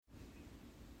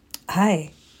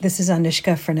Hi, this is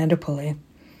Anushka Fernandopulle.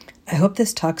 I hope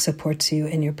this talk supports you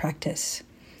in your practice.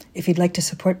 If you'd like to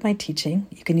support my teaching,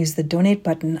 you can use the donate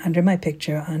button under my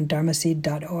picture on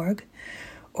dharmaseed.org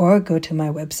or go to my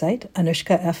website,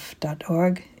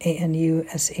 anushkaf.org,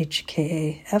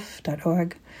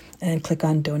 anushkaf.org, and click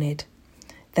on donate.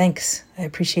 Thanks. I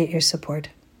appreciate your support.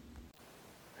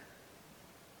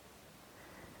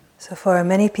 So for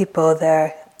many people,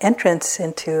 their entrance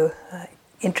into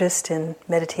interest in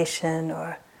meditation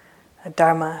or a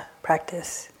Dharma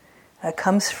practice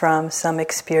comes from some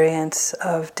experience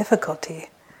of difficulty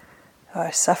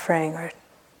or suffering or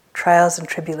trials and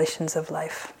tribulations of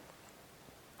life.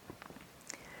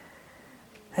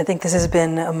 I think this has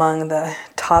been among the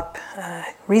top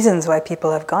reasons why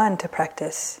people have gone to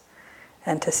practice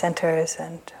and to centers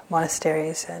and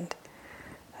monasteries and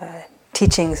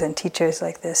teachings and teachers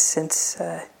like this since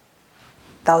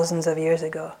thousands of years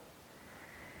ago.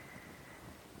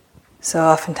 So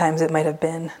oftentimes it might have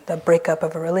been the breakup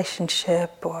of a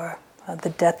relationship or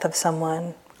the death of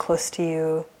someone close to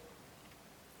you,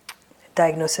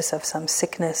 diagnosis of some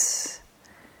sickness,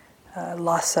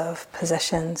 loss of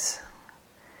possessions,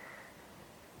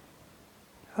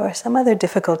 or some other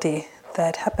difficulty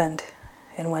that happened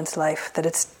in one's life that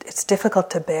it's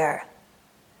difficult to bear.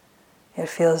 It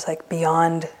feels like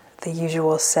beyond the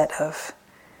usual set of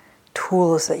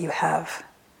tools that you have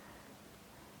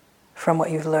from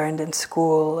what you've learned in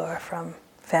school or from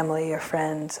family or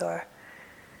friends or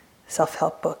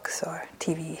self-help books or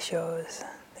TV shows,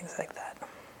 things like that.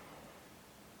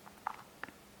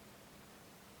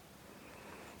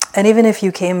 And even if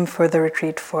you came for the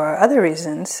retreat for other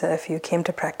reasons, if you came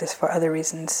to practice for other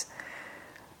reasons,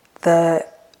 the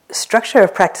structure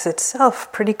of practice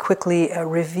itself pretty quickly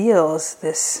reveals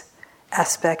this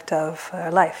aspect of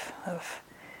life, of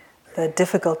the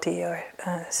difficulty or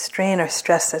strain or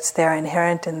stress that's there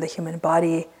inherent in the human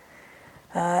body,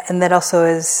 and that also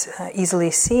is easily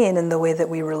seen in the way that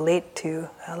we relate to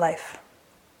life.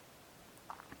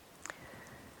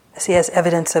 I see as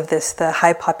evidence of this the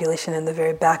high population in the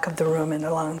very back of the room and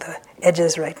along the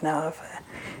edges right now of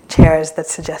chairs that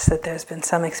suggest that there's been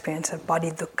some experience of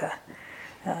body dukkha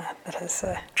that has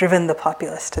driven the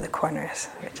populace to the corners,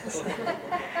 which is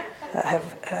I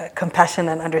have compassion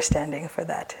and understanding for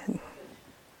that.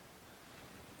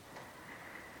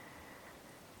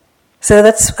 So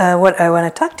that's what I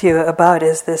want to talk to you about,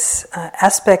 is this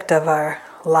aspect of our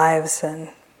lives and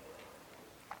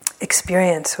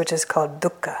experience, which is called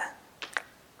dukkha.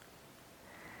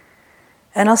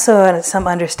 And also some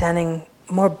understanding,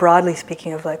 more broadly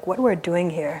speaking, of like what we're doing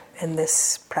here in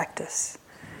this practice.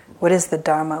 What is the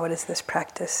Dharma? What is this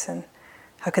practice? And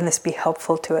how can this be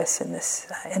helpful to us in this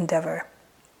endeavor?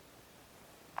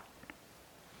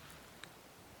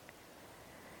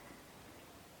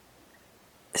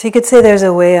 So you could say there's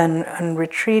a way on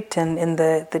retreat and in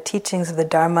the teachings of the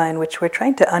Dharma in which we're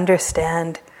trying to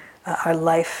understand our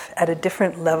life at a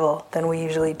different level than we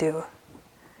usually do.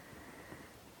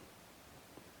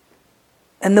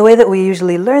 And the way that we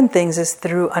usually learn things is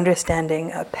through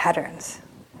understanding patterns.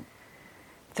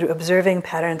 Through observing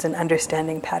patterns and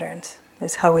understanding patterns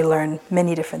is how we learn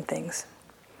many different things.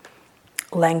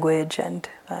 Language and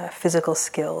physical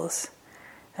skills,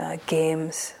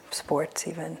 games, sports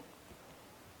even.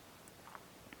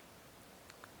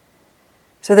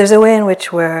 So there's a way in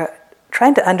which we're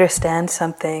trying to understand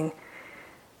something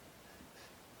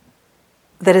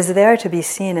that is there to be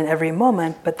seen in every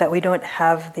moment, but that we don't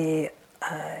have the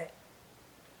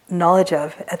knowledge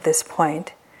of at this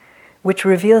point, which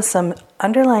reveals some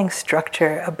underlying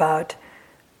structure about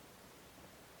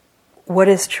what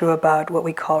is true about what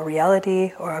we call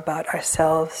reality or about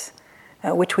ourselves,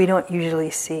 which we don't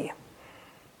usually see.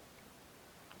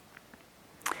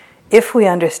 If we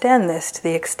understand this, to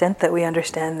the extent that we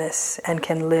understand this and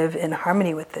can live in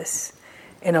harmony with this,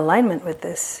 in alignment with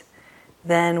this,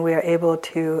 then we are able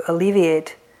to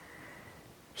alleviate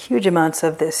huge amounts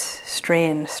of this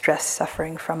strain, stress,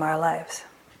 suffering from our lives.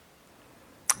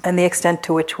 And the extent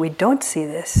to which we don't see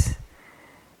this,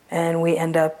 and we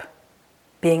end up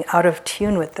being out of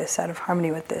tune with this, out of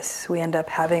harmony with this, we end up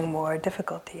having more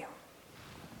difficulty.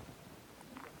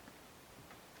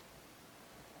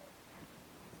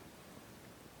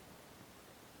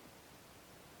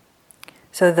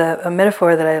 So a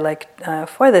metaphor that I like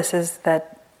for this is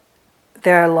that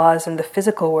there are laws in the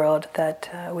physical world that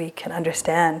we can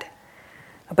understand,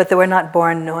 but that we're not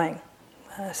born knowing.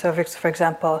 So for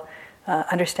example,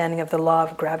 understanding of the law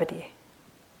of gravity.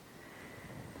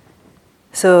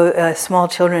 So small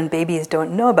children, babies,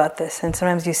 don't know about this, and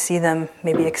sometimes you see them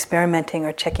maybe experimenting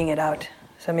or checking it out.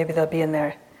 So maybe they'll be in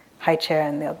their high chair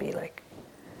and they'll be like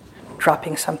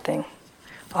dropping something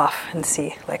off and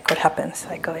see like what happens.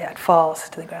 Like, oh yeah, it falls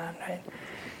to the ground, right?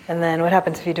 And then what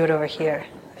happens if you do it over here?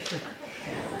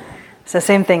 So the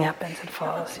same thing happens, it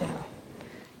falls,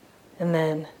 And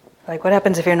then, like, what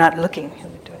happens if you're not looking?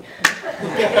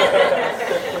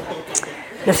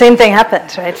 The same thing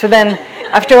happens, right? So then,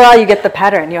 after a while, you get the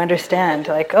pattern. You understand,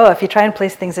 like, oh, if you try and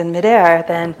place things in midair,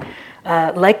 then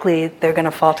likely they're going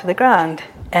to fall to the ground.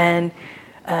 And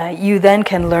you then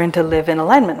can learn to live in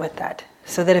alignment with that.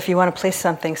 So that if you want to place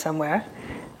something somewhere,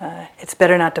 it's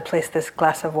better not to place this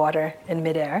glass of water in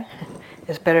midair.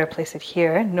 It's better to place it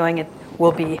here, knowing it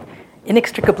will be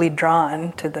inextricably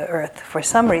drawn to the earth for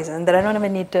some reason that I don't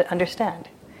even need to understand.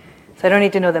 So I don't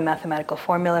need to know the mathematical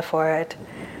formula for it.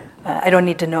 I don't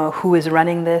need to know who is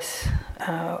running this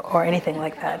or anything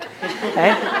like that,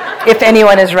 right? If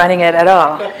anyone is running it at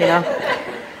all,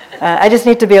 I just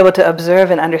need to be able to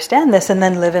observe and understand this and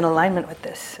then live in alignment with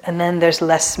this. And then there's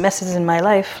less messes in my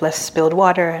life, less spilled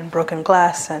water and broken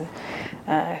glass, and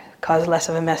cause less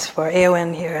of a mess for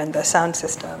Eowyn here and the sound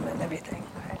system and everything.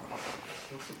 Right?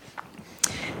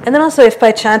 And then also if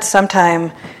by chance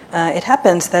sometime it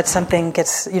happens that something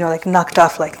gets, like knocked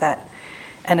off like that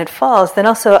and it falls, then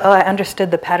also, I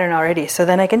understood the pattern already. So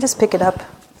then I can just pick it up.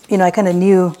 I kind of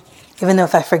knew, even though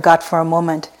if I forgot for a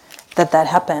moment that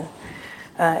happened.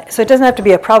 So it doesn't have to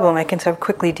be a problem. I can sort of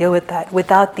quickly deal with that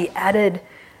without the added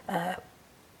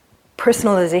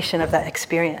personalization of that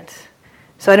experience.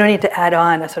 So I don't need to add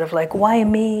on a sort of like, why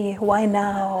me? Why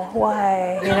now?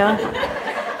 Why?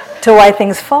 To why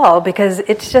things fall, because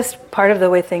it's just part of the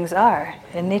way things are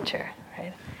in nature,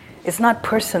 right? It's not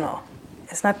personal.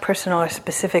 It's not personal or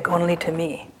specific only to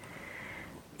me,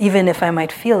 even if I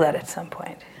might feel that at some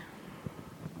point.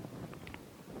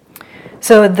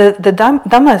 So the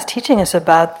Dhamma is teaching us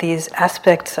about these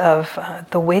aspects of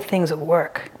the way things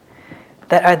work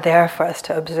that are there for us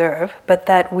to observe, but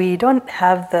that we don't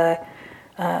have the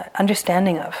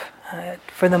understanding of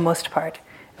for the most part.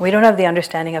 We don't have the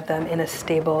understanding of them in a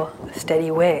stable,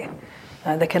 steady way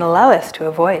that can allow us to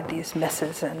avoid these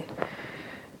messes and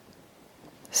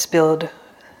spilled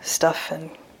stuff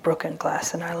and broken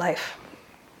glass in our life.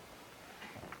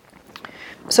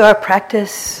 So our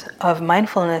practice of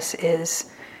mindfulness is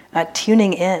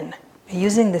tuning in,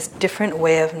 using this different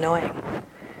way of knowing.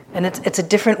 And it's a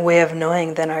different way of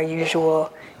knowing than our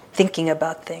usual thinking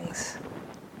about things.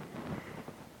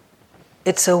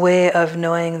 It's a way of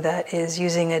knowing that is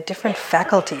using a different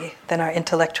faculty than our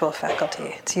intellectual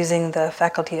faculty. It's using the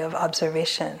faculty of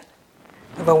observation,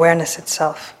 of awareness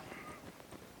itself.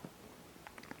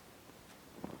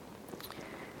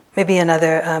 Maybe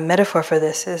another metaphor for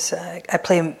this is I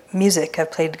play music.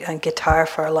 I've played guitar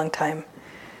for a long time.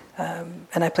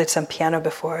 And I played some piano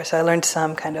before, so I learned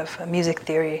some kind of music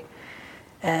theory.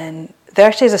 And there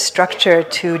actually is a structure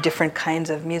to different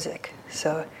kinds of music.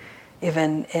 So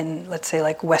even in, let's say,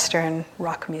 like Western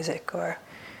rock music or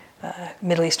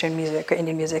Middle Eastern music or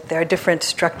Indian music, there are different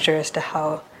structures to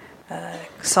how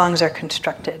songs are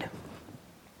constructed.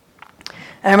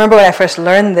 And I remember when I first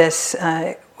learned this,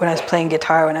 when I was playing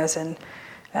guitar, when I was in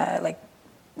like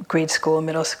grade school,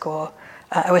 middle school,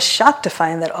 I was shocked to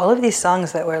find that all of these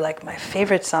songs that were like my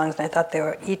favorite songs, and I thought they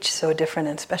were each so different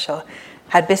and special,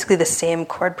 had basically the same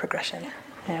chord progression,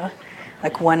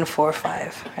 like 1, 4,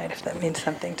 5, right? If that means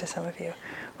something to some of you,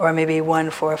 or maybe 1,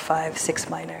 4, 5, 6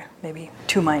 minor, maybe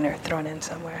 2 minor thrown in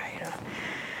somewhere,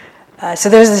 So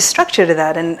there's a structure to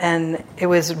that, and it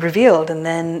was revealed, and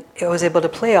then I was able to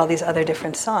play all these other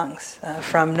different songs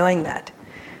from knowing that,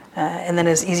 and then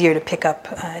it was easier to pick up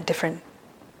different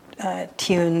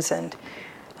tunes and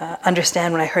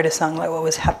understand when I heard a song like what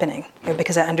was happening,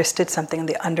 because I understood something,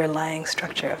 the underlying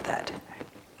structure of that.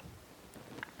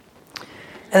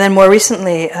 And then more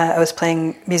recently, I was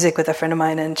playing music with a friend of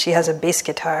mine, and she has a bass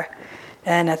guitar,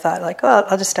 and I thought like, well,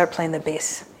 I'll just start playing the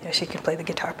bass. She could play the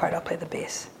guitar part, I'll play the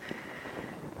bass.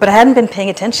 But I hadn't been paying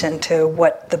attention to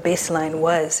what the bass line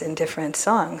was in different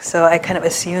songs, so I kind of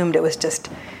assumed it was just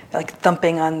like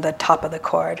thumping on the top of the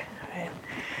chord.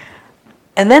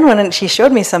 And then when she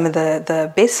showed me some of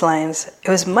the bass lines, it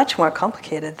was much more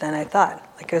complicated than I thought.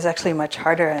 Like it was actually much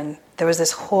harder, and there was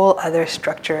this whole other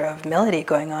structure of melody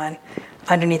going on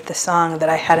underneath the song that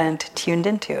I hadn't tuned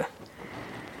into.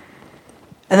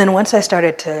 And then once I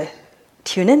started to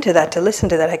tune into that, to listen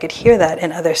to that, I could hear that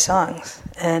in other songs.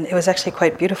 And it was actually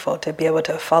quite beautiful to be able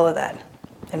to follow that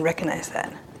and recognize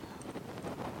that.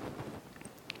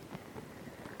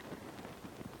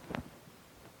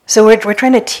 So we're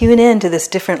trying to tune into this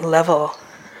different level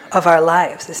of our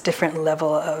lives, this different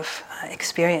level of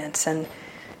experience. And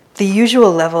the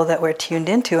usual level that we're tuned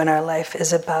into in our life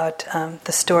is about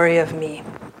the story of me.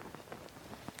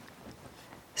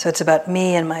 So it's about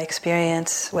me and my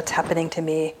experience, what's happening to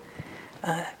me,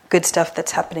 good stuff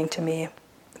that's happening to me,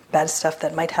 bad stuff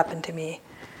that might happen to me,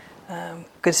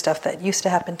 good stuff that used to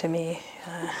happen to me,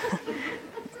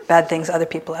 bad things other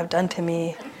people have done to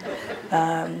me.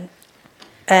 And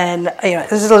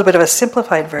this is a little bit of a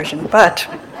simplified version, but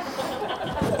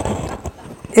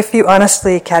if you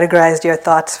honestly categorized your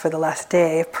thoughts for the last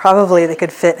day, probably they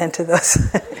could fit into those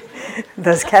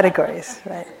those categories,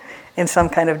 right? In some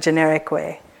kind of generic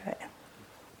way. Right?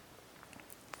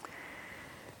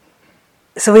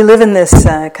 So we live in this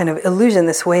kind of illusion,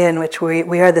 this way in which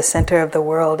we are the center of the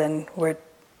world, and we're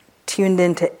tuned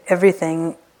into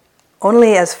everything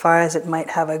only as far as it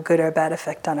might have a good or bad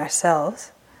effect on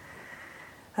ourselves.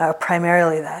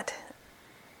 Primarily that.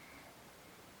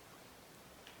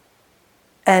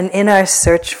 And in our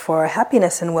search for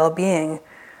happiness and well-being,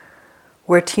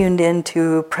 we're tuned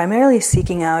into primarily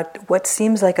seeking out what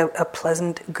seems like a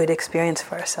pleasant, good experience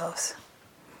for ourselves.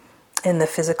 In the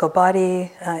physical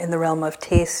body, in the realm of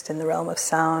taste, in the realm of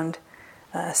sound,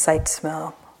 sight,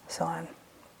 smell, so on.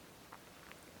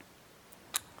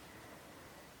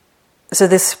 So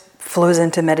this flows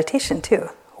into meditation too,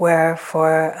 where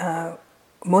for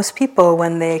most people,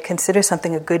 when they consider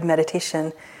something a good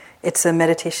meditation, it's a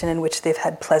meditation in which they've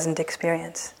had pleasant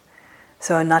experience.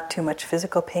 So not too much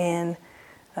physical pain,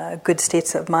 good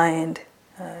states of mind,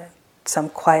 some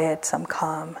quiet, some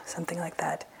calm, something like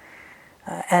that.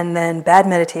 And then bad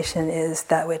meditation is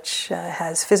that which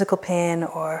has physical pain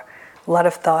or a lot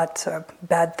of thoughts or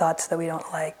bad thoughts that we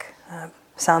don't like,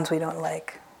 sounds we don't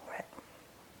like.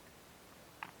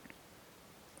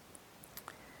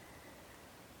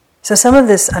 So some of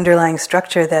this underlying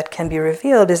structure that can be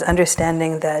revealed is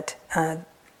understanding that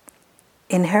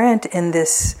inherent in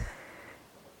this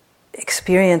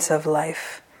experience of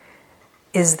life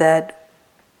is that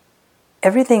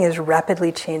everything is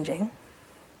rapidly changing.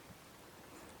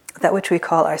 That which we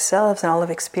call ourselves and all of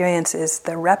experience is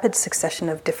the rapid succession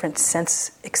of different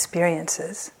sense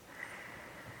experiences.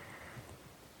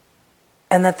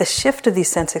 And that the shift of these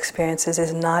sense experiences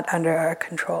is not under our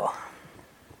control.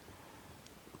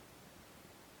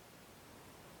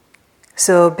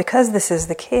 So because this is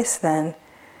the case, then,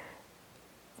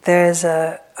 there's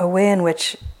a way in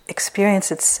which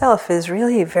experience itself is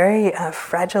really very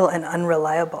fragile and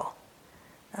unreliable,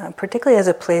 particularly as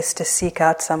a place to seek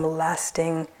out some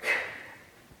lasting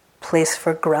place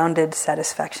for grounded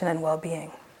satisfaction and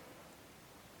well-being.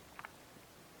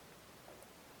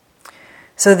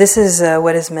 So this is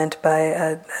what is meant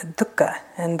by dukkha,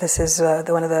 and this is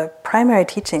one of the primary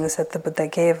teachings that the Buddha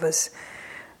gave was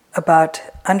about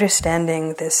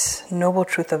understanding this noble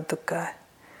truth of dukkha,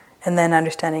 and then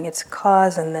understanding its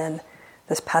cause, and then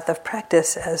this path of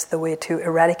practice as the way to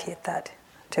eradicate that,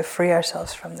 to free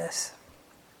ourselves from this.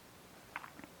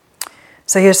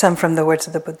 So here's some from the words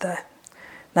of the Buddha.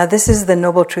 Now this is the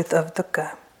noble truth of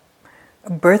dukkha.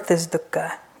 Birth is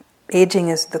dukkha. Aging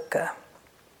is dukkha.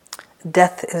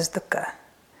 Death is dukkha.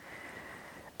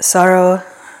 Sorrow,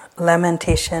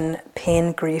 lamentation,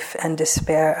 pain, grief, and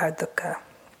despair are dukkha.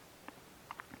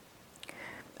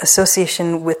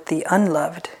 Association with the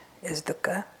unloved is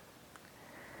dukkha.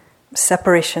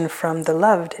 Separation from the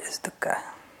loved is dukkha.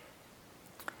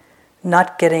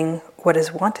 Not getting what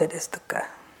is wanted is dukkha.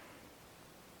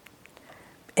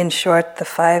 In short, the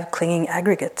 5 clinging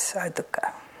aggregates are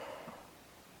dukkha.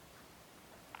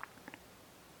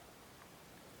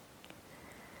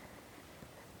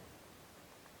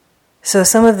 So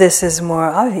some of this is more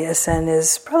obvious and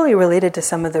is probably related to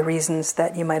some of the reasons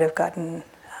that you might have gotten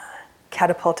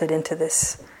catapulted into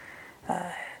this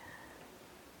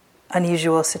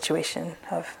unusual situation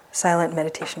of silent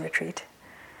meditation retreat.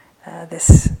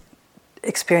 This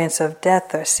experience of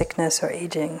death or sickness or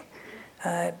aging,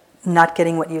 not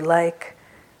getting what you like,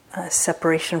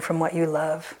 separation from what you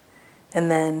love,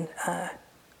 and then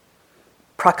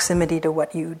proximity to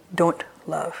what you don't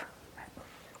love.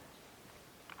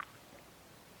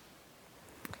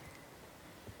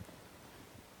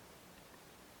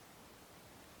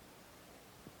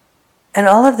 And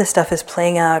all of this stuff is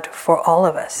playing out for all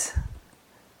of us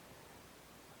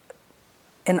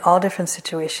in all different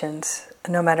situations,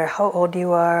 no matter how old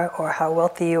you are or how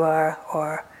wealthy you are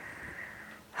or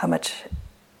how much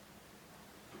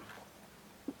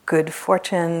good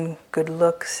fortune, good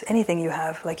looks, anything you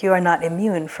have. Like, you are not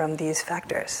immune from these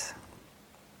factors.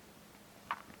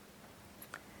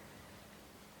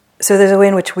 So there's a way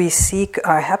in which we seek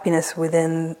our happiness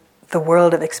within the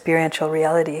world of experiential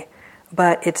reality,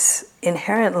 but it's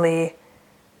inherently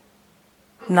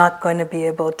not going to be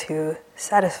able to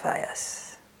satisfy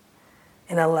us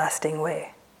in a lasting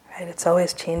way, right? It's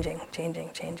always changing,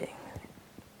 changing, changing.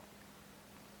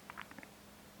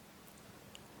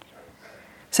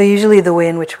 So usually the way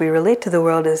in which we relate to the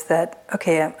world is that,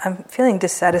 okay, I'm feeling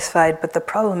dissatisfied, but the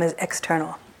problem is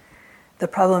external. The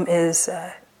problem is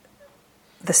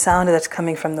the sound that's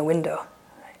coming from the window.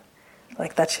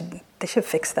 Like they should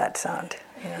fix that sound.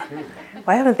 You know?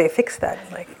 Why haven't they fixed that?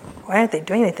 Like, why aren't they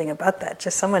doing anything about that?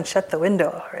 Just someone shut the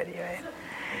window already,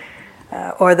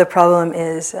 right? Or the problem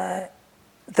is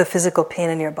the physical pain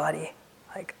in your body.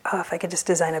 Like, oh, if I could just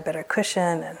design a better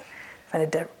cushion and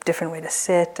find a different way to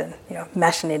sit, and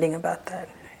machinating about that.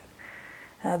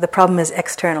 The problem is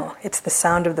external. It's the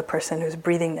sound of the person who's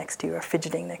breathing next to you or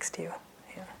fidgeting next to you.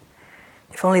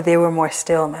 If only they were more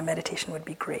still, my meditation would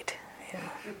be great.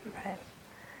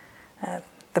 Right?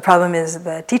 The problem is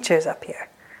the teachers up here.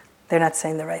 They're not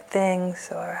saying the right things,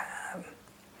 or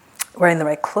wearing the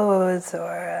right clothes,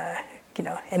 or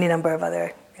any number of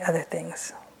other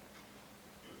things.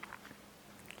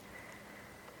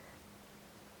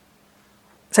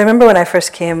 So I remember when I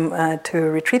first came to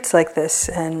retreats like this,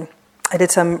 and I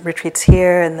did some retreats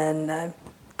here, and then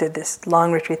did this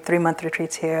long retreat, 3-month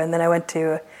retreats here, and then I went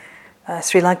to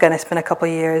Sri Lanka, and I spent a couple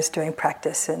of years doing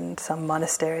practice in some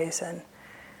monasteries and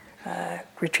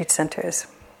retreat centers.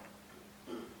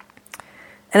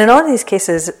 And in all of these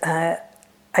cases,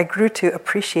 I grew to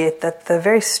appreciate that the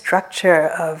very structure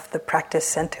of the practice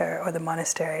center or the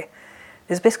monastery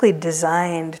is basically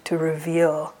designed to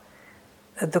reveal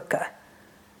a dukkha.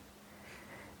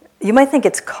 You might think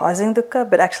it's causing dukkha,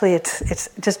 but actually it's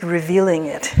just revealing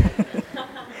it.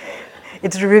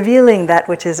 It's revealing that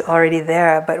which is already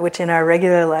there, but which in our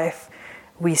regular life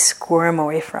we squirm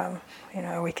away from.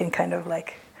 We can kind of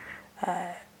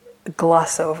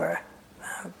gloss over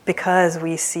because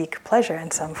we seek pleasure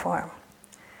in some form.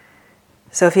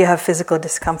 So if you have physical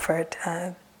discomfort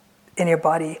in your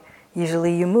body,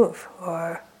 usually you move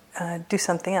or do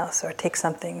something else or take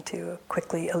something to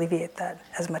quickly alleviate that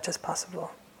as much as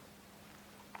possible.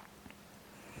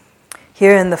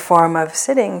 Here in the form of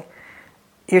sitting,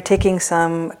 you're taking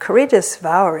some courageous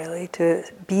vow, really, to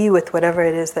be with whatever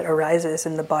it is that arises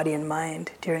in the body and mind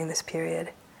during this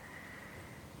period.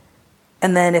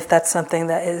 And then if that's something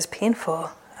that is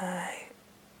painful,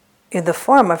 in the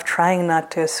form of trying not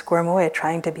to squirm away,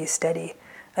 trying to be steady,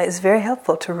 is very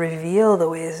helpful to reveal the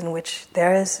ways in which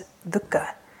there is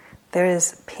dukkha, there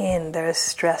is pain, there is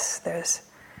stress, there's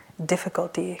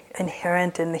difficulty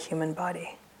inherent in the human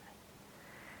body.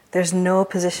 There's no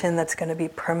position that's going to be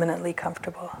permanently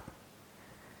comfortable.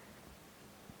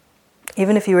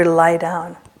 Even if you were to lie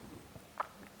down,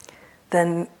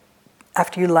 then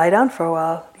after you lie down for a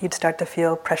while, you'd start to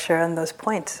feel pressure on those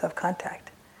points of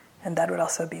contact, and that would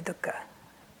also be dukkha.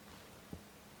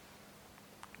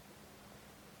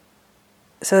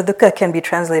 So dukkha can be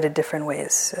translated different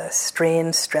ways: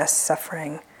 strain, stress,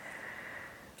 suffering,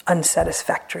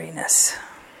 unsatisfactoriness.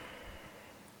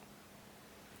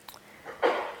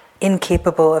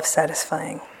 Incapable of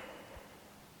satisfying.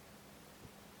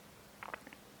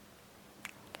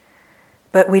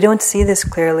 But we don't see this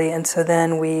clearly, and so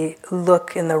then we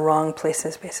look in the wrong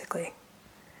places, basically,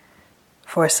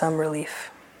 for some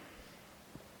relief.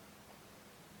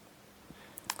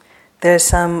 There's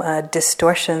some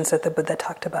distortions that the Buddha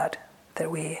talked about that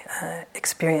we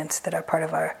experience that are part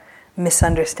of our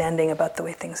misunderstanding about the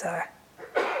way things are.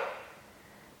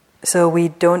 So we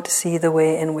don't see the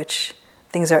way in which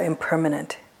things are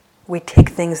impermanent. We take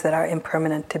things that are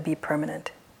impermanent to be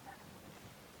permanent.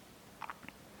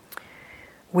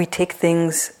 We take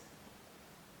things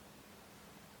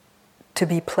to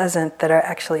be pleasant that are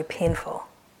actually painful.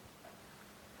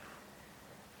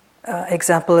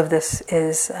 Example of this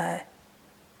is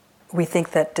we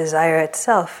think that desire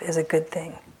itself is a good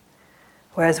thing.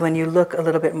 Whereas when you look a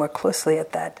little bit more closely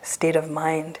at that state of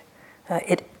mind,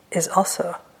 it is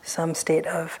also some state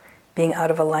of being out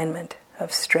of alignment,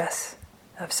 of stress,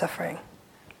 of suffering.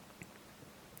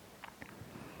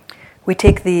 We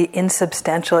take the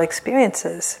insubstantial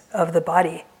experiences of the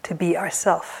body to be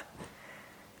ourself,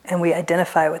 and we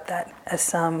identify with that as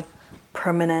some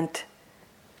permanent,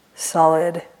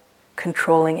 solid,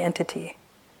 controlling entity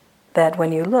that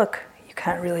when you look, you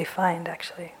can't really find,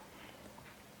 actually.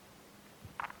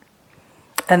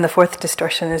 And the fourth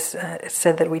distortion is it's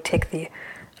said that we take the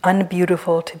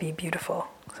unbeautiful to be beautiful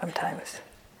sometimes.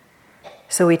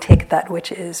 So we take that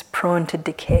which is prone to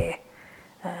decay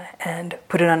and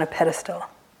put it on a pedestal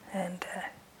and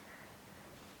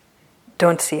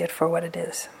don't see it for what it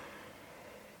is.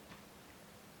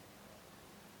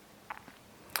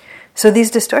 So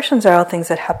these distortions are all things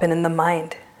that happen in the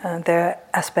mind. They're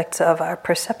aspects of our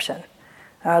perception,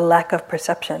 our lack of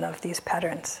perception of these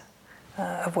patterns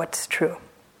of what's true.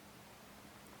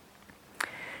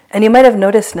 And you might have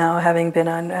noticed now, having been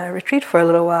on a retreat for a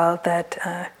little while,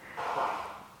 that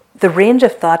the range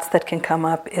of thoughts that can come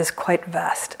up is quite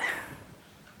vast.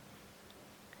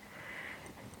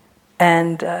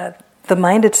 And the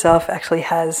mind itself actually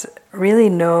has really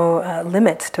no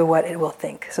limits to what it will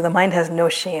think. So the mind has no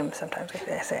shame, sometimes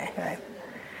they say,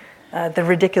 right? The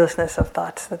ridiculousness of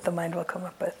thoughts that the mind will come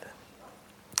up with.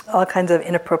 All kinds of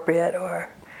inappropriate or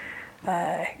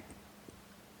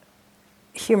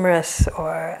humorous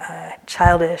or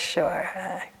childish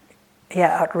or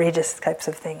outrageous types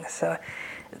of things. So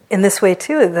in this way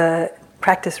too, the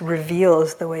practice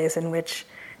reveals the ways in which,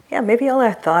 maybe all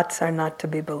our thoughts are not to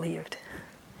be believed.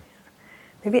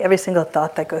 Maybe every single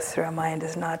thought that goes through our mind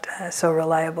is not so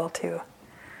reliable too.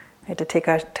 We have to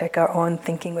take our own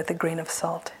thinking with a grain of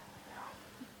salt.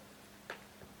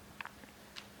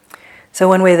 So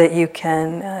one way that you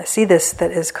can see this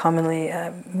that is commonly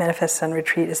manifests on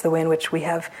retreat is the way in which we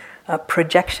have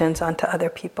projections onto other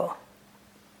people.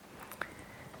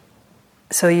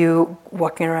 So you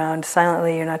walking around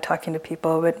silently, you're not talking to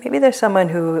people, but maybe there's someone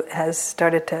who has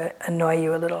started to annoy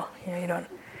you a little. You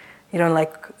don't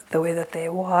like the way that they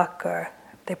walk, or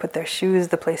they put their shoes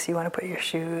the place you want to put your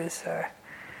shoes, or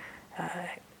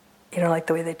you don't like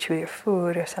the way they chew your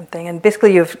food or something. And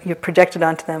basically you've projected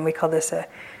onto them, we call this a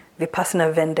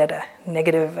vipassana vendetta,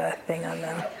 negative thing on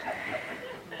them.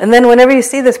 And then whenever you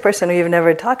see this person who you've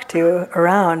never talked to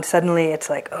around, suddenly it's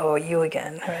like, oh, you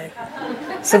again, right?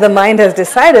 So the mind has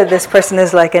decided this person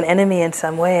is like an enemy in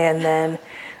some way, and then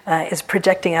is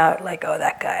projecting out like, oh,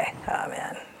 that guy, oh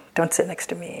man, don't sit next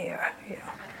to me, or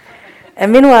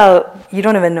And meanwhile, you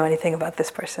don't even know anything about this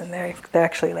person. They're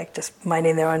actually like just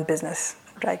minding their own business,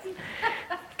 like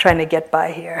trying to get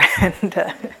by here and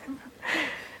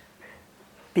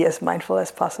be as mindful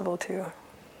as possible too.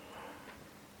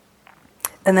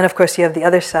 And then, of course, you have the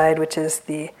other side, which is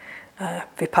the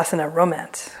vipassana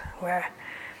romance, where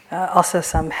also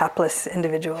some hapless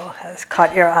individual has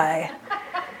caught your eye.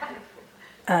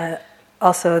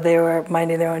 Also, they were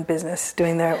minding their own business,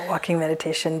 doing their walking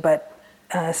meditation, but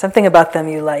something about them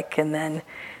you like. And then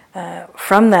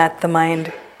from that, the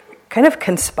mind kind of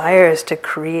conspires to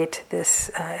create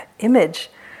this image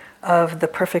of the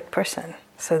perfect person.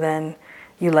 So then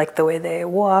you like the way they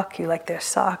walk, you like their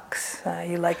socks,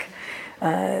 you like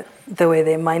the way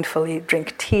they mindfully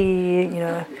drink tea,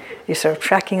 you're sort of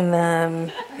tracking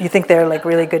them, you think they're like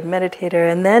really good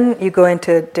meditator, and then you go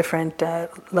into different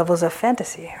levels of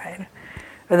fantasy, right?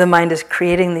 Where the mind is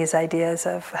creating these ideas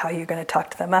of how you're going to talk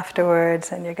to them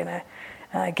afterwards, and you're going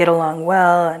to get along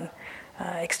well, and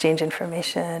exchange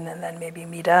information, and then maybe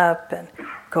meet up, and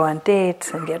go on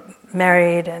dates, and get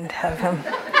married, and have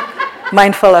a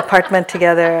mindful apartment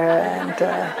together,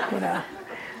 and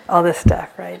all this stuff,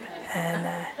 right?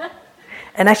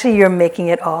 And actually you're making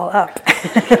it all up.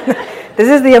 This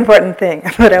is the important thing,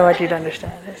 what I want you to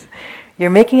understand is you're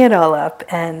making it all up,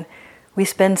 and we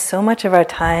spend so much of our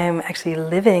time actually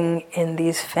living in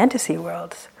these fantasy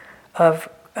worlds of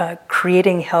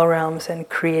creating hell realms and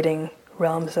creating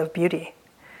realms of beauty.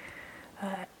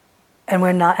 And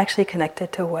we're not actually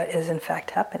connected to what is in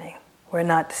fact happening. We're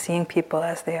not seeing people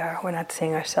as they are. We're not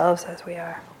seeing ourselves as we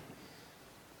are.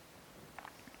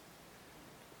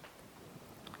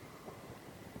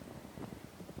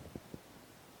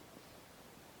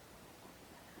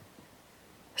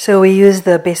 So we use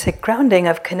the basic grounding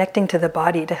of connecting to the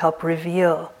body to help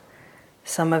reveal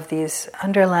some of these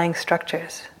underlying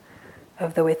structures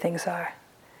of the way things are.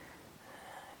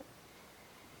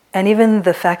 And even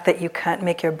the fact that you can't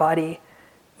make your body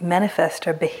manifest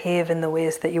or behave in the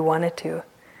ways that you want it to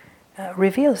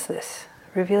reveals this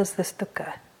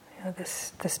dukkha,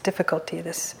 this difficulty,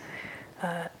 this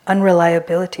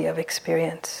unreliability of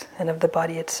experience and of the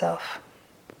body itself.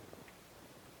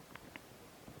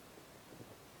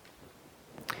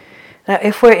 Now,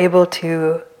 if we're able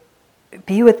to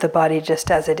be with the body just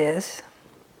as it is,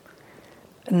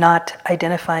 not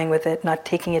identifying with it, not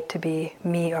taking it to be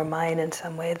me or mine in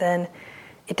some way, then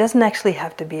it doesn't actually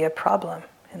have to be a problem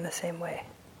in the same way.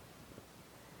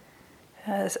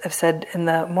 As I've said in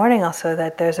the morning also,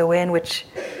 that there's a way in which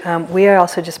we are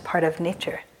also just part of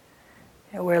nature.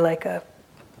 We're like a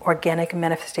organic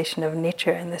manifestation of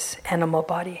nature in this animal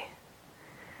body.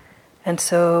 And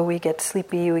so we get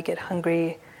sleepy, we get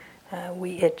hungry,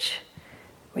 we itch,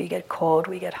 we get cold,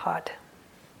 we get hot.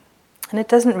 And it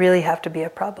doesn't really have to be a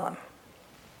problem.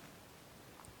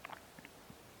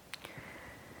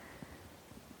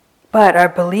 But our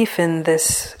belief in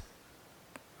this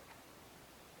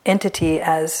entity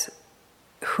as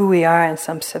who we are in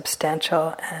some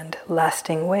substantial and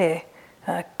lasting way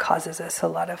causes us a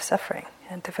lot of suffering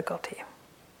and difficulty.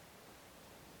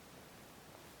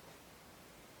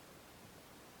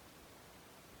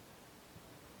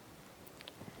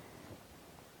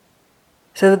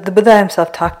 So the Buddha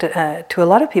himself talked to a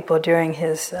lot of people during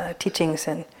his teachings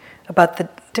and about the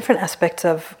different aspects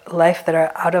of life that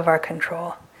are out of our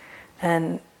control.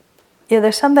 And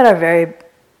there's some that are very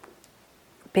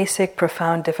basic,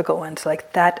 profound, difficult ones,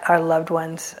 like that our loved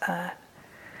ones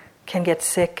can get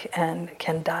sick and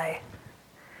can die.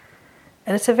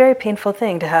 And it's a very painful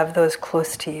thing to have those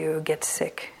close to you get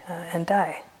sick and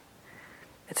die.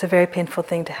 It's a very painful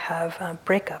thing to have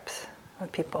breakups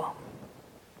with people.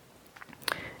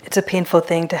 It's a painful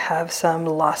thing to have some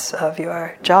loss of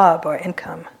your job or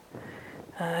income,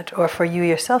 or for you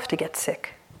yourself to get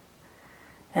sick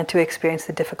and to experience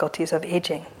the difficulties of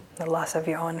aging, the loss of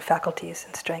your own faculties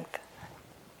and strength.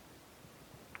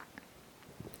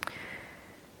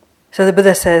 So the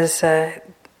Buddha says,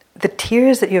 the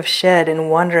tears that you have shed in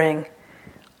wandering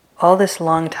all this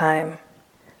long time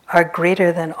are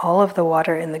greater than all of the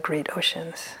water in the great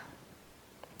oceans.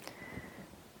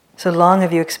 So long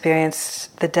have you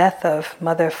experienced the death of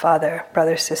mother, father,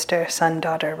 brother, sister, son,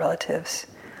 daughter, relatives,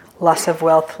 loss of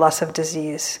wealth, loss of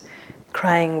disease,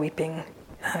 crying, weeping,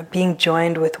 being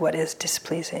joined with what is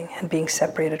displeasing and being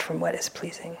separated from what is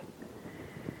pleasing.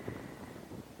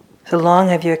 So long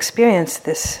have you experienced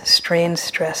this strain,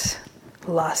 stress,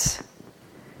 loss,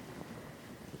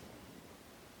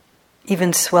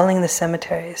 even swelling the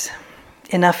cemeteries,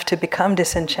 enough to become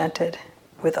disenchanted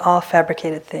with all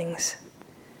fabricated things,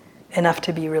 enough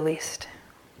to be released.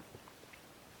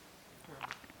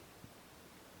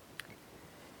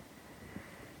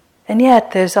 And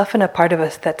yet, there's often a part of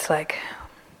us that's like,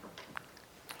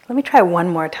 let me try one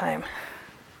more time.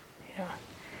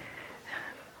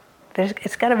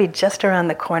 It's got to be just around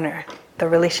the corner, the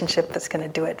relationship that's going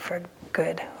to do it for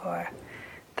good, or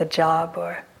the job,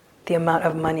 or the amount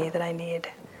of money that I need,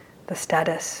 the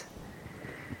status,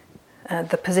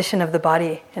 the position of the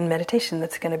body in meditation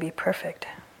that's going to be perfect.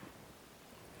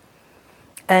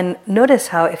 And notice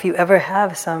how if you ever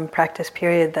have some practice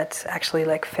period that's actually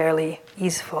like fairly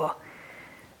easeful,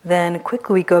 then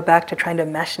quickly we go back to trying to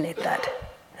machinate that.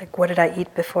 Like, what did I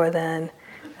eat before then?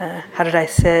 How did I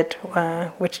sit?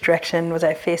 Which direction was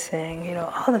I facing?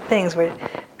 All the things. We're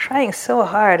trying so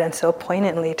hard and so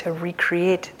poignantly to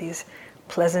recreate these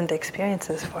pleasant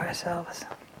experiences for ourselves.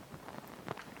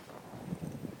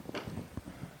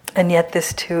 And yet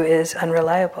this too is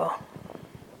unreliable.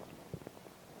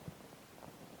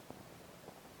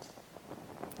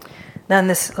 Now in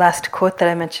this last quote that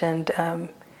I mentioned,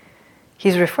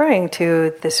 he's referring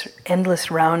to this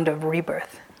endless round of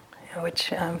rebirth,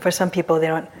 which for some people they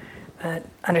don't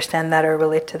understand that or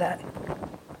relate to that.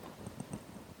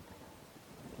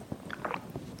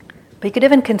 But you could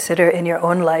even consider in your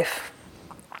own life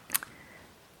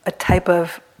a type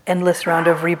of endless round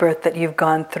of rebirth that you've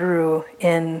gone through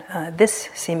in this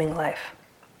seeming life.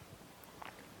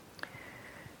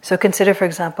 So consider, for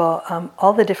example,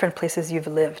 all the different places you've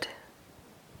lived,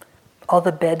 all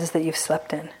the beds that you've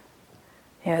slept in.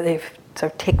 They've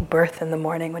sort of take birth in the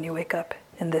morning when you wake up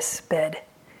in this bed,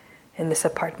 in this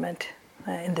apartment,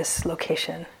 in this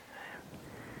location.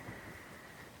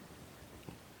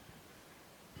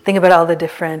 Think about all the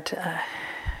different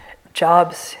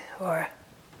jobs or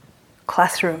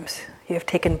classrooms you have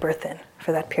taken birth in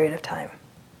for that period of time.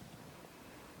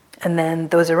 And then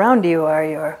those around you are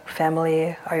your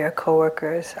family, are your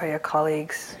coworkers, are your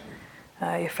colleagues,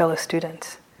 your fellow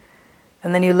students.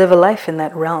 And then you live a life in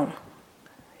that realm,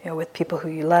 with people who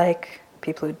you like,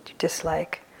 people who you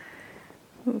dislike,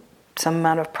 some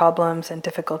amount of problems and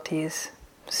difficulties,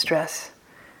 stress.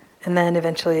 And then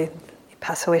eventually you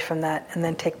pass away from that and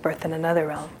then take birth in another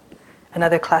realm,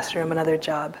 another classroom, another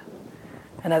job,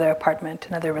 another apartment,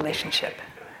 another relationship.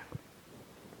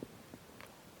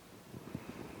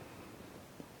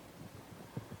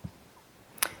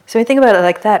 So when you think about it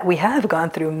like that, we have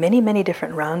gone through many, many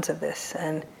different rounds of this.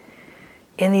 And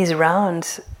in these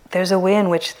rounds, there's a way in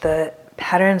which the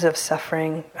patterns of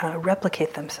suffering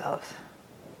replicate themselves.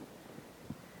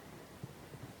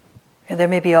 And there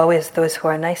may be always those who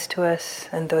are nice to us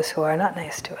and those who are not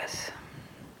nice to us.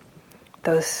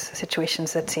 Those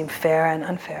situations that seem fair and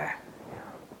unfair.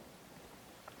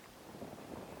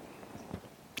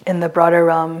 In the broader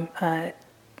realm,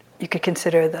 you could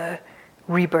consider the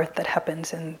rebirth that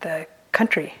happens in the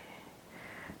country,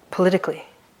 politically.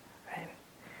 Right?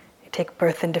 You take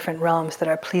birth in different realms that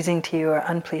are pleasing to you or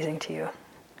unpleasing to you,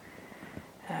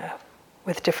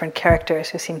 with different characters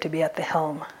who seem to be at the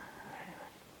helm.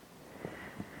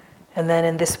 And then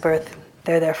in this birth,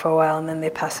 they're there for a while and then they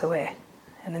pass away.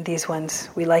 And in these ones,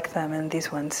 we like them, and in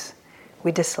these ones,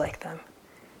 we dislike them.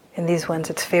 In these ones,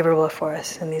 it's favorable for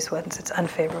us. In these ones, it's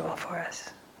unfavorable for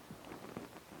us.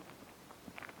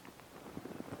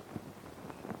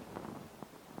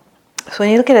 So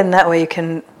when you look at it in that way, you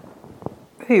can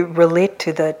really relate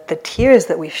to the tears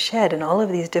that we've shed in all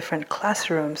of these different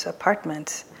classrooms,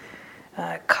 apartments,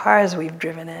 cars we've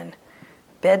driven in,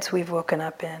 beds we've woken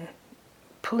up in,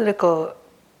 political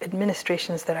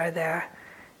administrations that are there.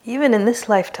 Even in this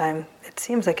lifetime, it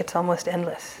seems like it's almost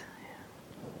endless.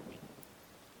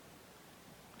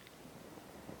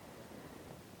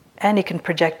 And you can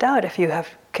project out, if you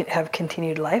have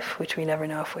continued life, which we never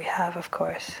know if we have, of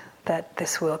course, that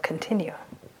this will continue.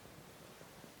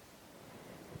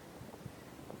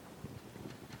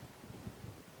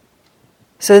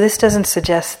 So this doesn't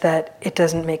suggest that it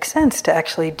doesn't make sense to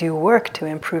actually do work to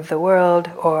improve the world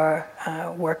or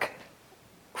work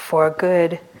for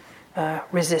good,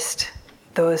 resist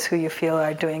those who you feel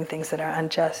are doing things that are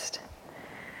unjust.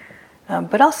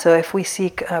 But also, if we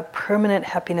seek permanent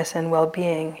happiness and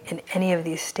well-being in any of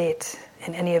these states,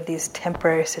 in any of these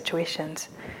temporary situations,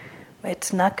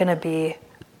 it's not going to be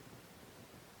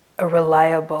a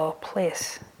reliable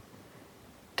place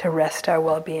to rest our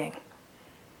well-being.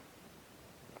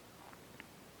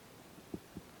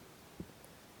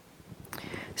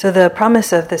 So the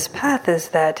promise of this path is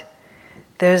that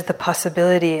there's the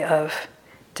possibility of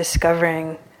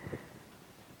discovering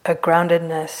a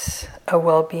groundedness, a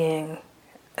well-being,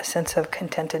 a sense of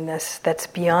contentedness that's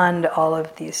beyond all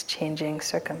of these changing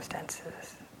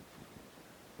circumstances.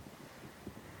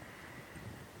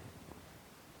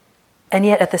 And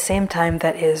yet at the same time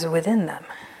that is within them.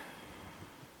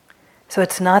 So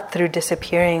it's not through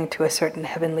disappearing to a certain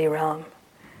heavenly realm.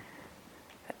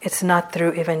 It's not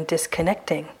through even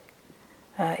disconnecting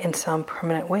in some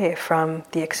permanent way from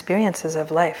the experiences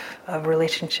of life, of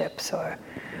relationships, or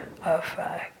of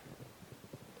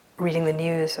reading the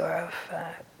news, or of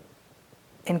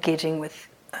engaging with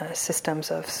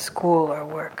systems of school or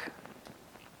work.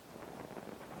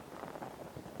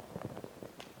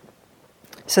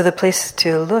 So the place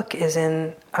to look is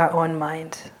in our own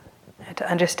minds, to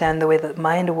understand the way that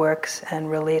mind works and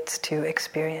relates to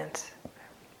experience.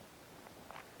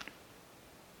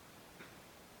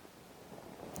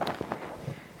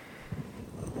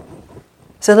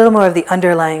 So a little more of the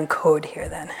underlying code here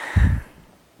then.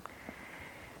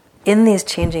 In these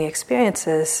changing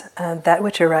experiences, that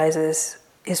which arises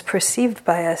is perceived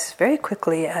by us very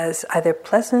quickly as either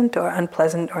pleasant or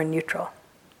unpleasant or neutral.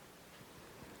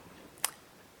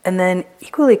 And then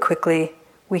equally quickly,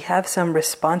 we have some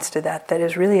response to that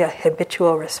is really a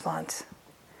habitual response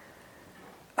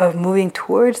of moving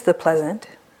towards the pleasant,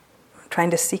 trying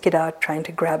to seek it out, trying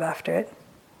to grab after it,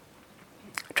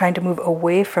 trying to move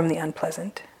away from the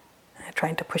unpleasant,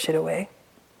 trying to push it away,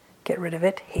 get rid of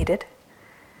it, hate it,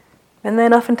 and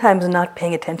then oftentimes not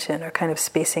paying attention or kind of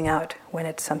spacing out when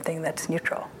it's something that's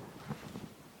neutral.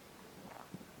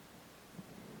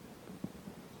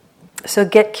 So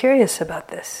get curious about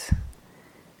this.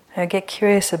 Get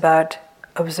curious about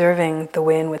observing the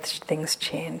way in which things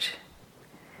change.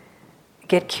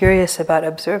 Get curious about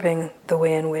observing the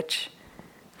way in which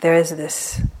there is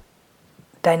this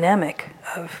dynamic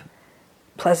of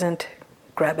pleasant,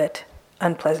 grab it,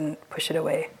 unpleasant, push it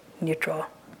away, neutral,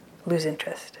 lose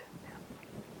interest.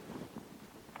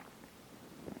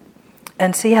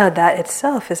 And see how that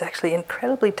itself is actually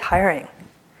incredibly tiring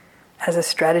as a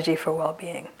strategy for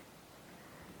well-being,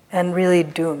 and really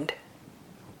doomed,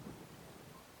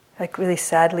 like really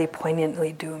sadly,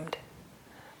 poignantly doomed.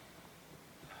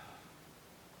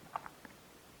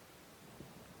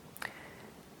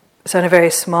 So on a very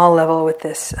small level with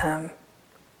this,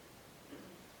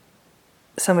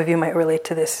 some of you might relate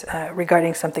to this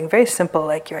regarding something very simple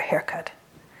like your haircut.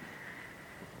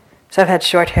 So I've had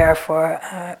short hair for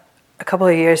a couple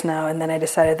of years now, and then I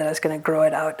decided that I was going to grow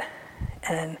it out.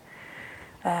 And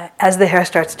as the hair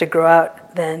starts to grow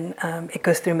out, then it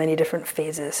goes through many different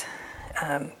phases,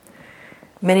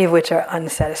 many of which are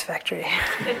unsatisfactory.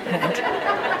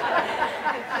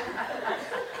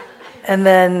 And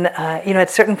then, at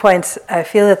certain points, I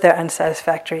feel that they're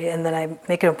unsatisfactory, and then I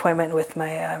make an appointment with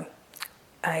my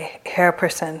hair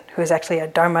person, who is actually a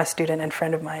Dharma student and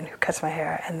friend of mine, who cuts my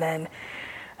hair. And then,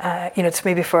 it's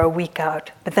maybe for a week out.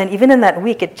 But then even in that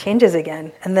week, it changes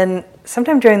again. And then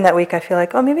sometime during that week, I feel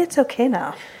like, oh, maybe it's okay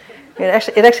now. It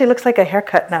actually looks like a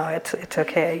haircut now. It's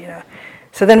okay,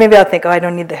 So then maybe I'll think, oh, I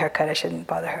don't need the haircut. I shouldn't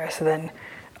bother her. So then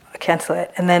I'll cancel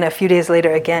it. And then a few days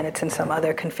later, again, it's in some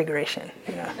other configuration,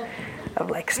 of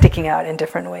like sticking out in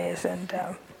different ways. And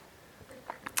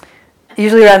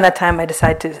usually around that time, I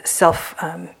decide to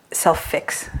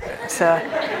self-fix. So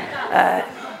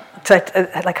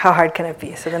like, how hard can it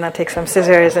be? So then I'll take some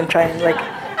scissors and try and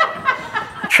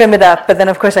trim it up. But then,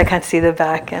 of course, I can't see the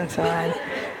back and so on.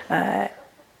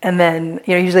 And then,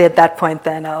 usually at that point,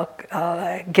 then I'll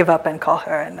I'll give up and call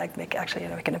her and like make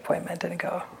an appointment and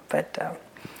go. But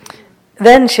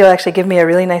then she'll actually give me a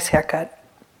really nice haircut.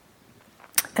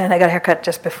 And I got a haircut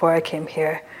just before I came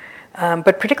here.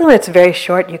 But particularly when it's very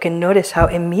short, you can notice how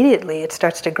immediately it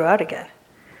starts to grow out again.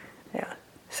 Yeah.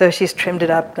 So she's trimmed it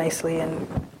up nicely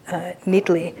and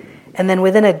neatly. And then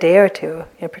within a day or two,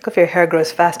 particularly if your hair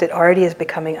grows fast, it already is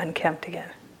becoming unkempt again.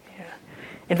 Yeah.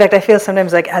 In fact, I feel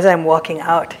sometimes like as I'm walking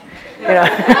out,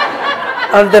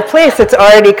 of the place, it's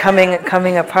already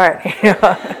coming apart.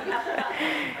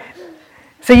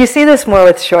 So you see this more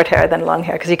with short hair than long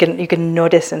hair, because you can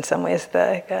notice in some ways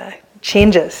the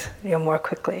changes more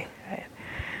quickly.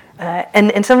 Right?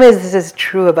 And in some ways, this is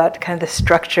true about kind of the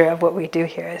structure of what we do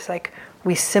here. It's like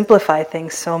we simplify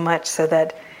things so much so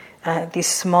that these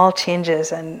small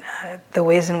changes and the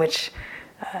ways in which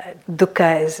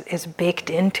dukkha is baked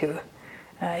into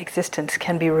existence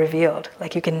can be revealed.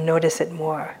 Like you can notice it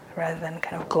more rather than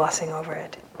kind of glossing over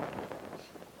it.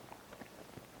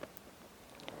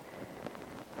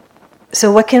 So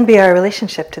what can be our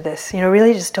relationship to this?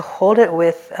 Really just to hold it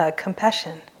with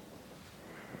compassion.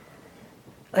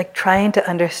 Like trying to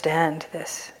understand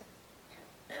this.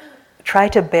 Try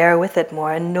to bear with it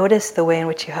more and notice the way in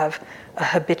which you have a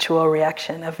habitual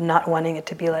reaction of not wanting it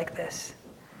to be like this.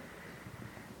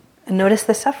 And notice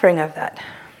the suffering of that.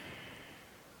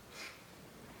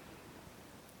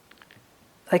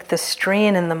 Like the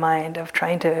strain in the mind of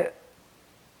trying to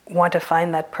want to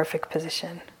find that perfect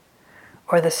position.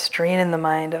 Or the strain in the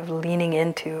mind of leaning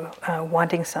into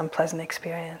wanting some pleasant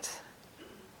experience.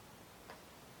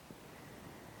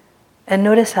 And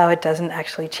notice how it doesn't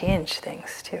actually change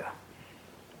things too.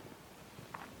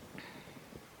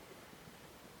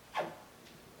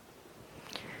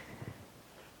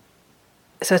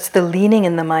 So it's the leaning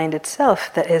in the mind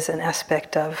itself that is an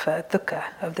aspect of dukkha,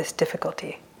 of this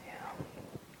difficulty.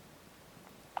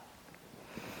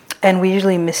 And we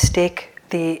usually mistake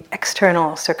the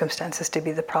external circumstances to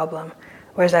be the problem,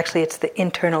 whereas actually it's the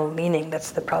internal leaning that's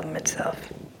the problem itself.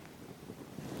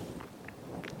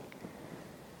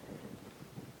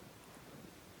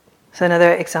 So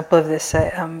another example of this,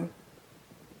 I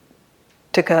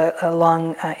took a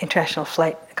long international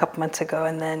flight a couple months ago,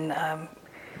 and then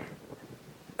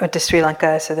went to Sri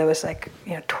Lanka, so there was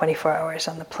 24 hours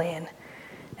on the plane.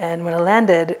 And when I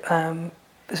landed, I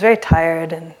was very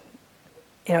tired, and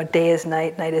day is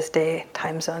night, night is day,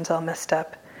 time zones all messed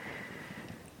up.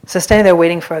 So standing there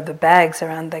waiting for the bags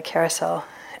around the carousel,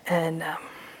 and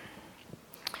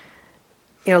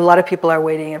a lot of people are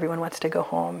waiting, everyone wants to go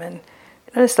home, and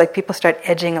I noticed people start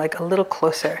edging a little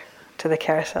closer to the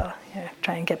carousel,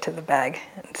 try and get to the bag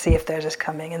and see if theirs is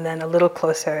coming, and then a little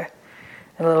closer,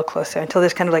 until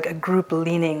there's kind of a group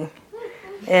leaning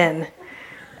in.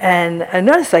 And I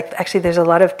noticed actually there's a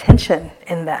lot of tension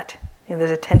in that.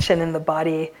 There's a tension in the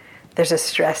body, there's a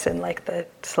stress in the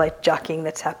slight jockeying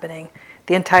that's happening.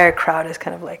 The entire crowd is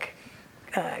kind of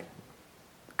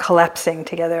collapsing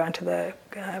together onto the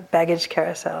baggage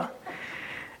carousel.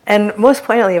 And most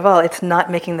poignantly of all, it's not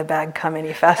making the bag come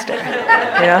any faster,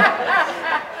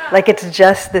 it's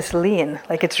just this lean,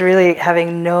 it's really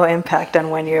having no impact on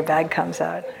when your bag comes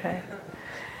out, right?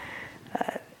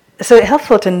 So it's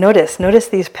helpful to notice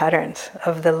these patterns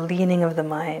of the leaning of the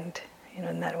mind,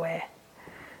 in that way.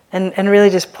 And really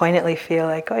just poignantly feel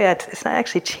it's not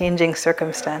actually changing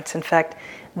circumstance. In fact,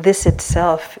 this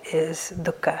itself is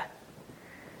dukkha.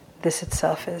 This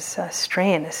itself is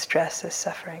strain, is stress, is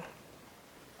suffering.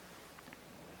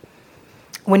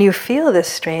 When you feel this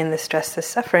strain, this stress, this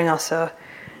suffering also,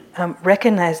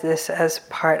 recognize this as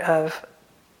part of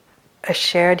a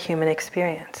shared human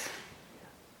experience.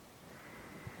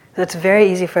 So it's very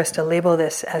easy for us to label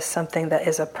this as something that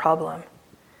is a problem.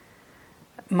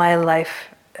 My life,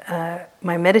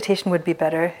 my meditation would be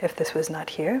better if this was not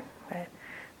here, right?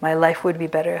 My life would be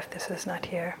better if this was not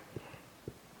here.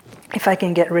 If I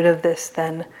can get rid of this,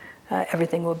 then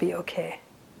everything will be okay.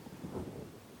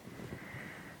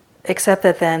 Except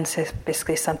that then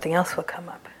basically something else will come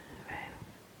up.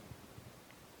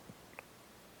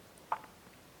 Right?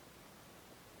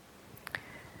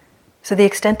 So the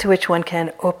extent to which one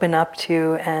can open up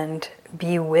to and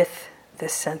be with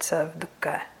this sense of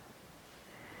dukkha,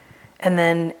 and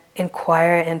then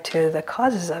inquire into the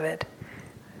causes of it,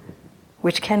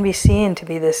 which can be seen to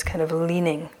be this kind of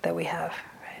leaning that we have,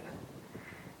 right,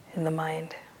 in the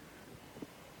mind.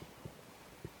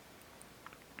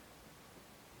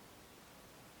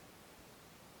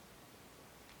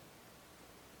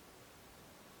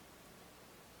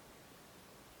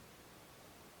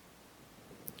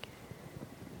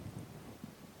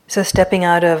 So stepping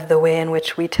out of the way in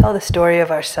which we tell the story of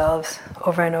ourselves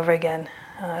over and over again,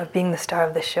 of being the star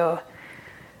of the show.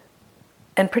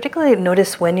 And particularly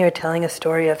notice when you're telling a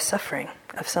story of suffering,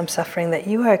 of some suffering that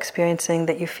you are experiencing,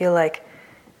 that you feel like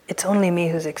it's only me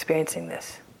who's experiencing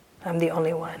this. I'm the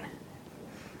only one.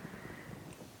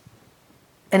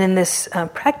 And in this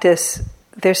practice,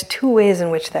 there's two ways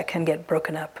in which that can get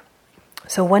broken up.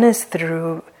 So one is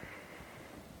through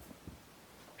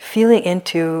feeling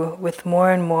into, with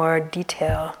more and more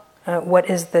detail, what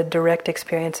is the direct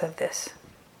experience of this.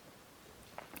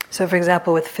 So for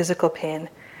example, with physical pain,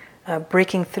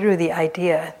 breaking through the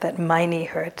idea that my knee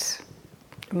hurts,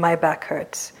 my back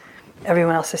hurts,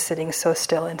 everyone else is sitting so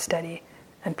still and steady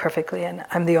and perfectly, and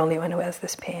I'm the only one who has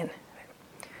this pain.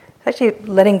 Actually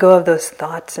letting go of those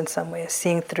thoughts in some ways,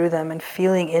 seeing through them and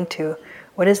feeling into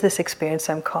what is this experience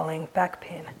I'm calling back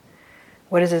pain?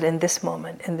 What is it in this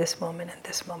moment, in this moment, in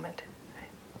this moment?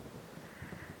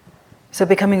 So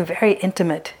becoming very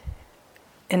intimate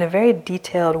in a very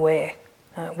detailed way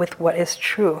with what is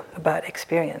true about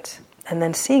experience, and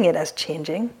then seeing it as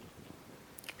changing,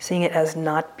 seeing it as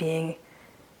not being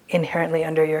inherently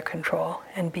under your control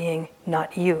and being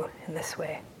not you in this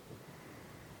way.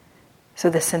 So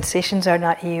the sensations are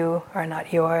not you, are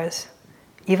not yours.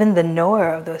 Even the knower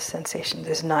of those sensations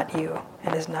is not you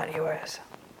and is not yours.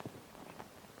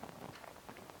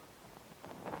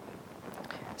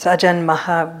 So Ajahn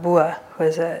Mahabua, who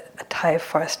is a Thai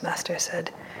forest master, said,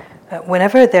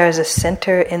 whenever there is a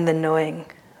center in the knowing,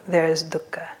 there is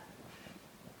dukkha.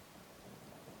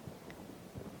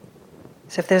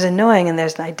 So if there's a knowing and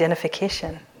there's an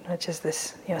identification, which is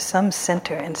this, some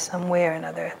center in some way or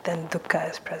another, then dukkha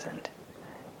is present.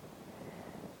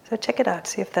 So check it out,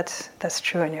 see if that's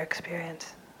true in your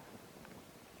experience.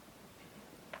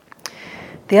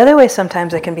 The other way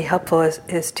sometimes that can be helpful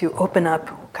is to open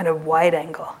up kind of wide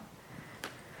angle.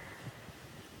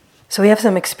 So we have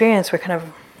some experience, we're kind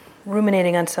of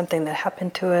ruminating on something that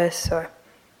happened to us or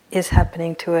is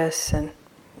happening to us and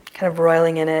kind of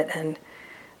roiling in it. And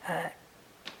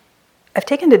I've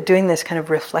taken to doing this kind of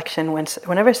reflection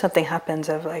whenever something happens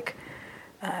of like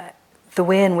the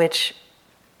way in which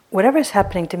whatever is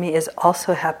happening to me is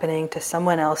also happening to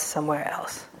someone else somewhere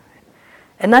else.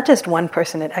 And not just one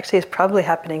person, it actually is probably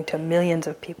happening to millions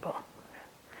of people.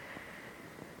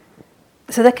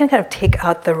 So that can kind of take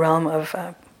out the realm of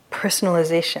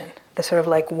personalization, the sort of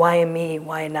like why me,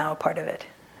 why now part of it.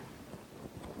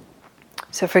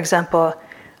 So for example,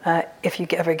 if you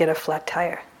ever get a flat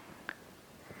tire,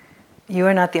 you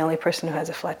are not the only person who has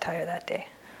a flat tire that day.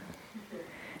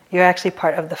 You're actually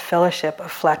part of the fellowship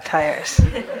of flat tires.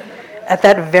 At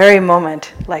that very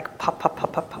moment, like pop, pop,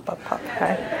 pop, pop, pop, pop, pop,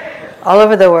 right? All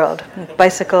over the world,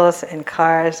 bicycles and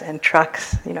cars and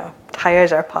trucks,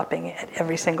 tires are popping at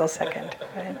every single second,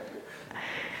 right?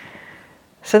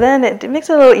 So then it makes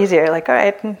it a little easier, like, all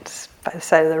right, by the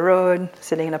side of the road,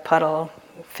 sitting in a puddle,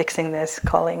 fixing this,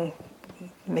 calling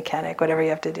mechanic, whatever you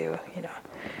have to do,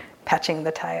 patching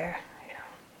the tire.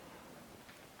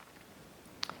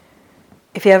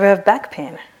 If you ever have back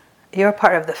pain, you're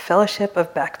part of the fellowship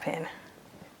of back pain.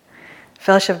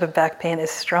 Fellowship of back pain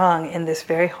is strong in this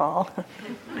very hall.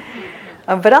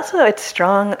 But also it's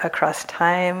strong across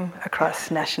time,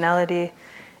 across nationality.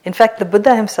 In fact, the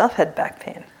Buddha himself had back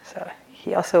pain, so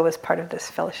he also was part of this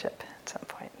fellowship at some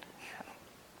point.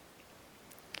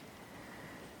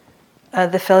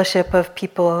 The fellowship of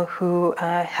people who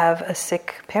have a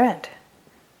sick parent,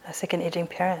 a sick and aging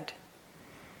parent.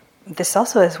 This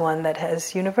also is one that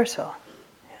is universal.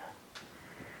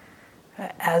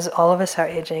 As all of us are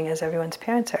aging, as everyone's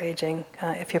parents are aging,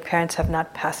 if your parents have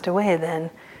not passed away,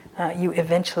 then you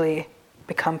eventually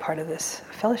become part of this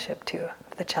fellowship too,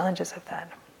 the challenges of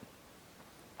that.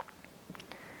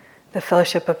 The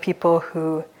fellowship of people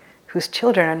whose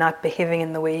children are not behaving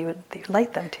in the way you would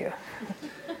like them to.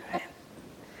 Right?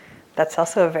 That's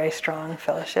also a very strong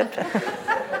fellowship.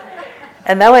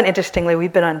 And that one, interestingly,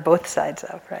 we've been on both sides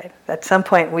of, right? At some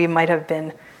point, we might have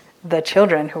been the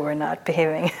children who were not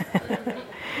behaving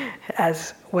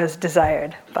as was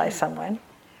desired by someone.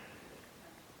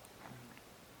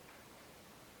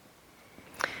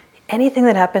 Anything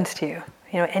that happens to you,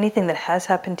 anything that has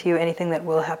happened to you, anything that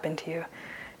will happen to you,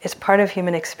 is part of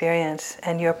human experience,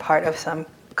 and you're part of some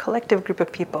collective group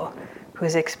of people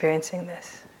who's experiencing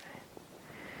this.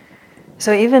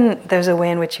 So even there's a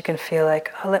way in which you can feel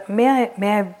like, may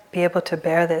I be able to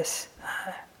bear this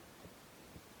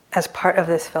as part of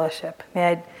this fellowship?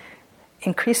 May I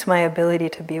increase my ability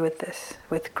to be with this,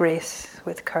 with grace,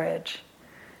 with courage,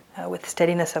 with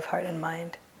steadiness of heart and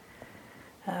mind,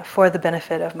 for the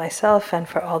benefit of myself and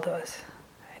for all those,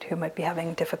 right, who might be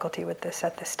having difficulty with this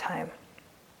at this time.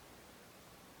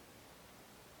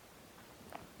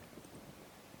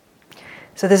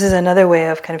 So this is another way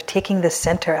of kind of taking the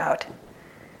center out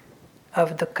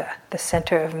of dukkha, the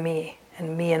center of me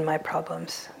and my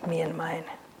problems, me and mine.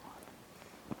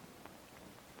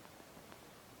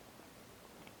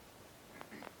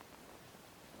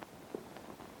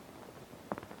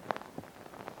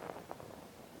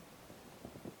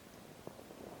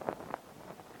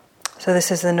 So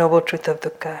this is the noble truth of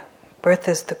dukkha. Birth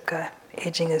is dukkha,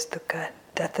 aging is dukkha,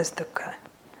 death is dukkha.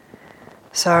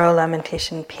 Sorrow,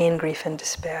 lamentation, pain, grief, and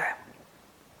despair.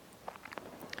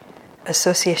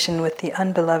 Association with the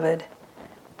unbeloved,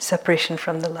 separation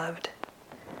from the loved,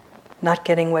 not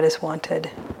getting what is wanted.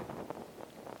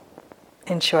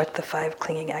 In short, the 5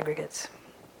 clinging aggregates.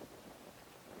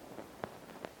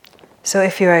 So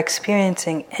if you are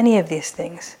experiencing any of these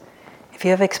things, if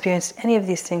you have experienced any of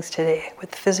these things today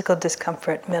with physical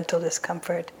discomfort, mental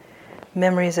discomfort,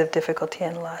 memories of difficulty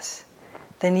and loss,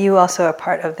 then you also are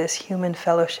part of this human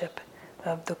fellowship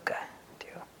of dukkha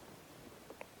too.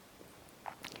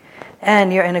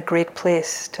 And you're in a great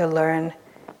place to learn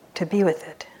to be with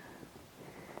it.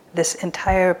 This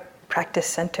entire practice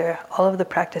center, all of the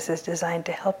practice is designed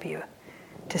to help you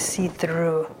to see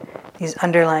through these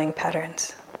underlying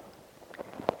patterns.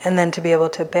 And then to be able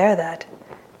to bear that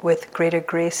with greater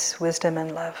grace, wisdom,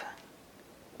 and love,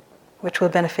 which will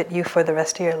benefit you for the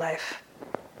rest of your life,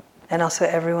 and also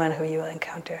everyone who you will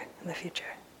encounter in the future.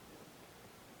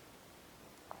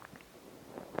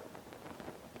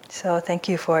 So thank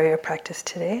you for your practice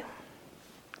today.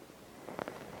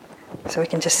 So we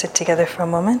can just sit together for a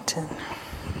moment and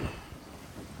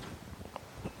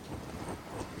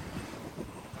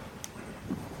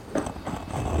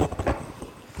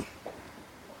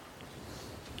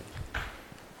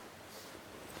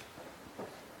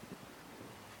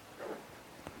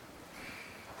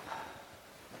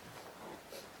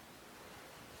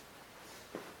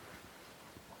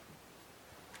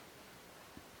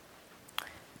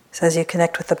so as you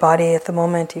connect with the body at the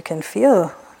moment, you can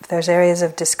feel if there's areas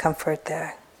of discomfort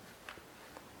there.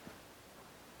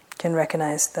 You can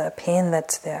recognize the pain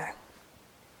that's there.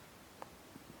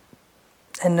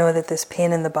 And know that this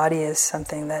pain in the body is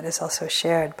something that is also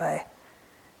shared by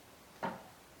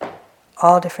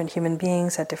all different human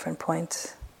beings at different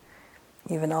points.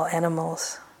 Even all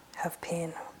animals have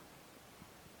pain.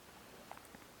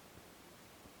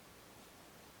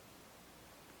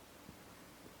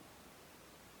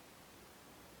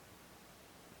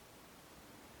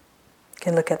 You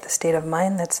can look at the state of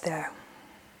mind that's there.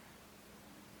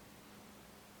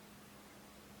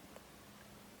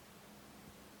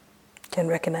 You can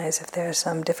recognize if there's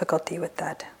some difficulty with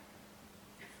that.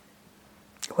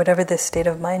 Whatever this state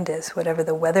of mind is, whatever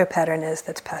the weather pattern is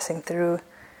that's passing through,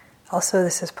 also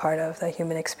this is part of the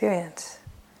human experience,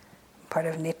 part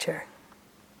of nature.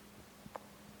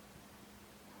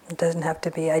 It doesn't have to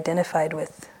be identified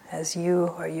with as you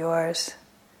or yours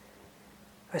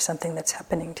or something that's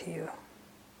happening to you.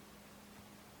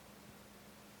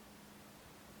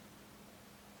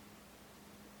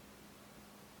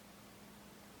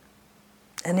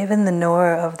 And even the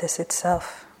knower of this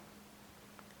itself.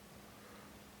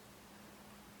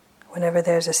 Whenever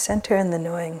there's a center in the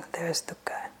knowing, there's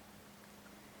dukkha.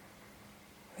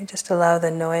 We just allow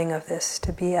the knowing of this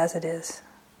to be as it is,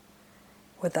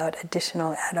 without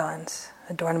additional add-ons,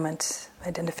 adornments,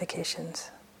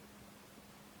 identifications.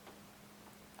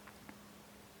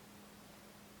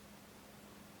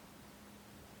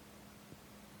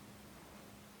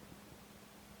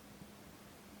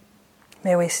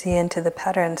 May we see into the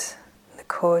patterns, the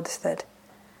codes that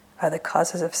are the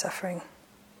causes of suffering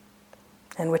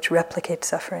and which replicate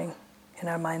suffering in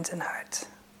our minds and hearts.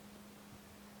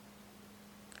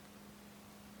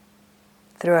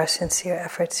 Through our sincere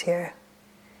efforts here,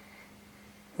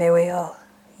 may we all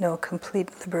know complete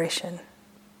liberation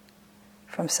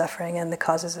from suffering and the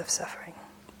causes of suffering.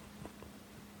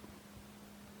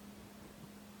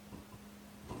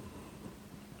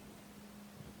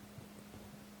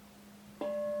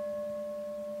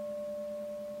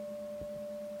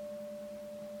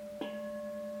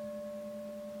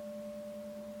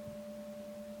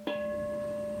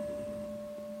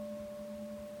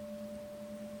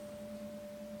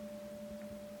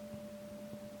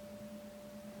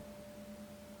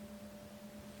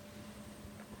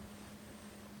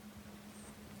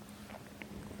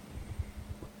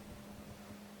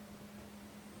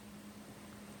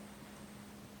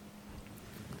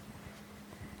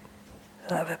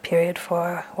 We'll have a period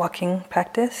for walking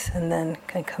practice and then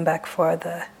can come back for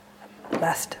the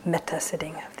last metta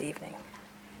sitting of the evening.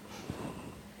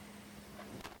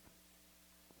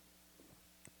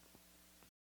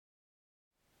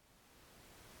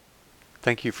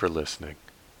 Thank you for listening.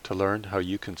 To learn how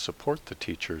you can support the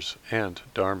teachers and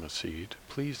Dharma Seed,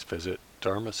 please visit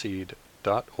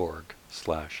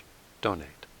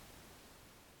dharmaseed.org/donate.